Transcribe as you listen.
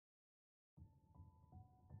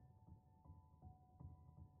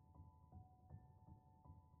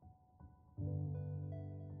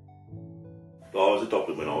I was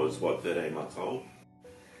adopted when I was, 13 months old.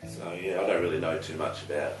 So yeah, I don't really know too much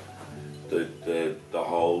about the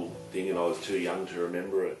whole thing, and I was too young to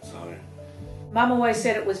remember it, so... Mum always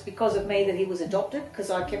said it was because of me that he was adopted, because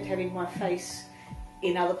I kept having my face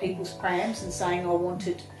in other people's prams and saying I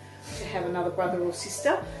wanted to have another brother or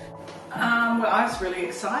sister. Well, I was really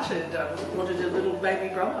excited. I wanted a little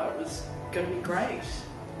baby brother. It was going to be great.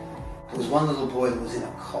 There was one little boy that was in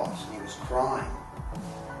a cot and he was crying,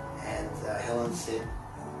 and Helen said,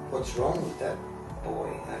 "What's wrong with that boy?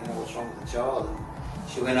 I don't know what's wrong with the child." And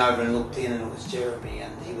she went over and looked in, and it was Jeremy,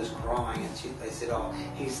 and he was crying, and they said, "Oh,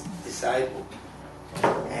 he's disabled."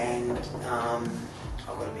 And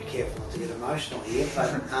I've got to be careful not to get emotional here,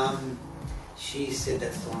 but she said,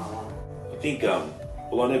 "That's the one I want." I think,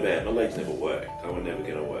 well, I never had, my legs never worked. They were never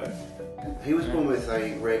going to work. He was born with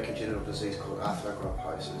a rare congenital disease called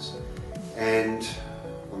Arthrogryposis, and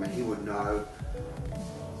I mean, he would know,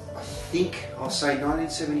 I think I'll say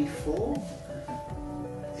 1974,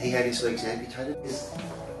 he had his legs amputated. His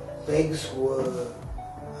legs were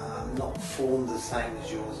not formed the same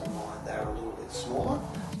as yours and mine. They were a little bit smaller.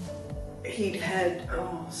 He'd had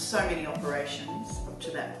so many operations up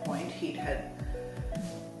to that point. He'd had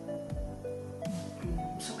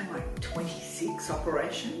something like 26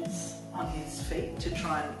 operations on his feet to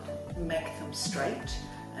try and make them straight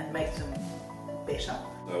and make them better.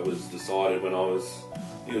 It was decided when I was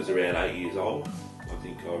around 8 years old. I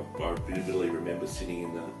think I vividly remember sitting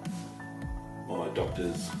in my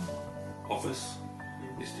doctor's office,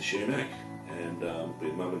 Mr. Shumack, and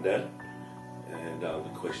with Mum and Dad, and the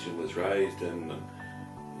question was raised, and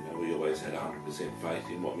we always had 100% faith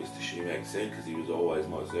in what Mr. Shumack said, because he was always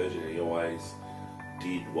my surgeon, and he always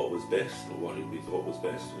did what was best, or what we thought was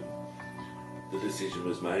best. And the decision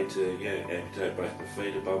was made to amputate both my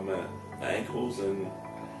feet above my ankles, and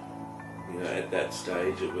at that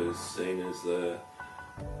stage it was seen as a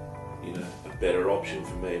better option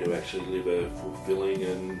for me to actually live a fulfilling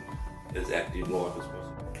and as active life as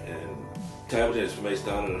possible. And table tennis for me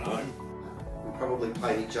started at home. We probably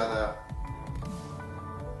played each other,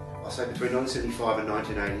 I'll say, between 1975 and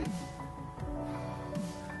 1980.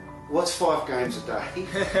 What's 5 games a day?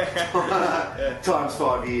 Times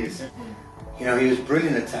 5 years. He was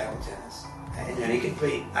brilliant at table tennis, and he could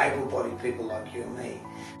beat able-bodied people like you and me.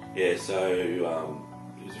 Yeah, so he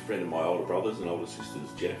was a friend of my older brothers and older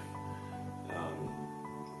sisters, Jeff.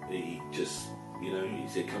 He just, he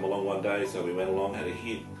said, "Come along one day," so we went along, had a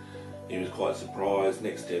hit. He was quite surprised.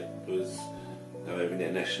 Next step was they were having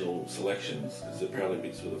their national selections, because the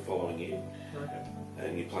Paralympics were the following year. Okay.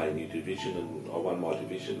 And you play a new division, and I won my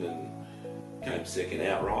division and came second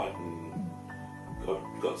outright, and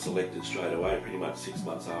got selected straight away, pretty much 6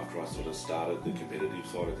 months after I sort of started the competitive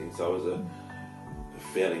side of things. So it was a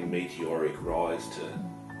fairly meteoric rise to...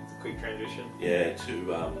 It's a quick transition. Yeah,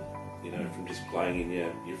 to, from just playing in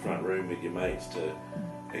your front room with your mates to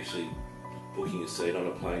actually booking a seat on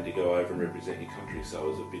a plane to go over and represent your country. So it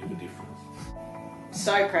was a bit of a difference.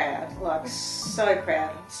 So proud, so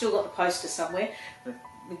proud. Still got the poster somewhere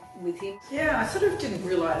with him. Yeah, I sort of didn't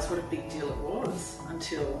realise what a big deal it was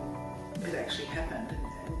until it actually happened,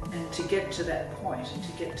 and to get to that point and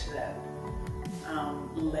to get to that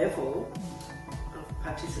level of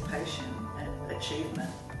participation and achievement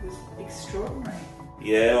was extraordinary.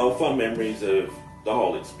 Yeah, I have fond memories of the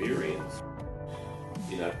whole experience.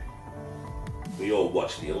 We all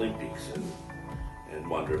watch the Olympics and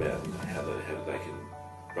wonder about how they can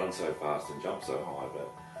run so fast and jump so high, but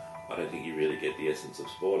I don't think you really get the essence of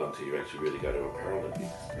sport until you actually really go to a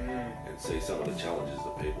Paralympics and see some of the challenges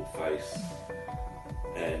that people face,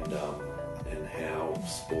 and how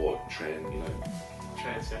sport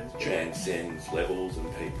transcends levels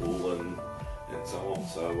and people and so on.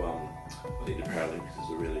 So I think the Paralympics is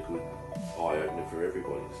a really good eye-opener for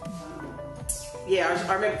everybody. Yeah,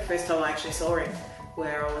 I remember the first time I actually saw him,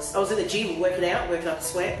 where I was in the gym working up a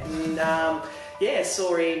sweat, and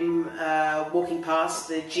saw him walking past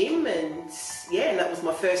the gym, and that was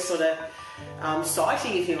my first sort of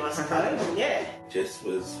sighting of him, I suppose. And, Jess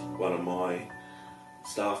was one of my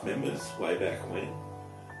staff members way back when,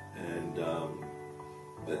 and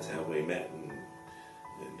that's how we met. And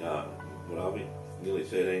what are we? Nearly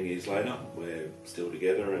 13 years later, we're still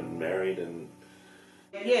together and married. And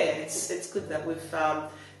it's good that we're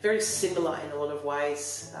very similar in a lot of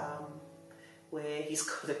ways. Where he's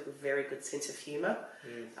got a very good sense of humour.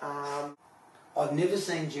 I've never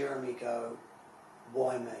seen Jeremy go,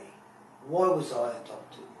 "Why me? Why was I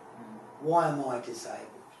adopted? Why am I disabled?"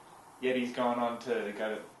 Yet he's gone on to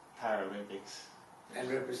go to Paralympics. And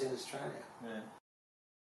represent Australia. Yeah.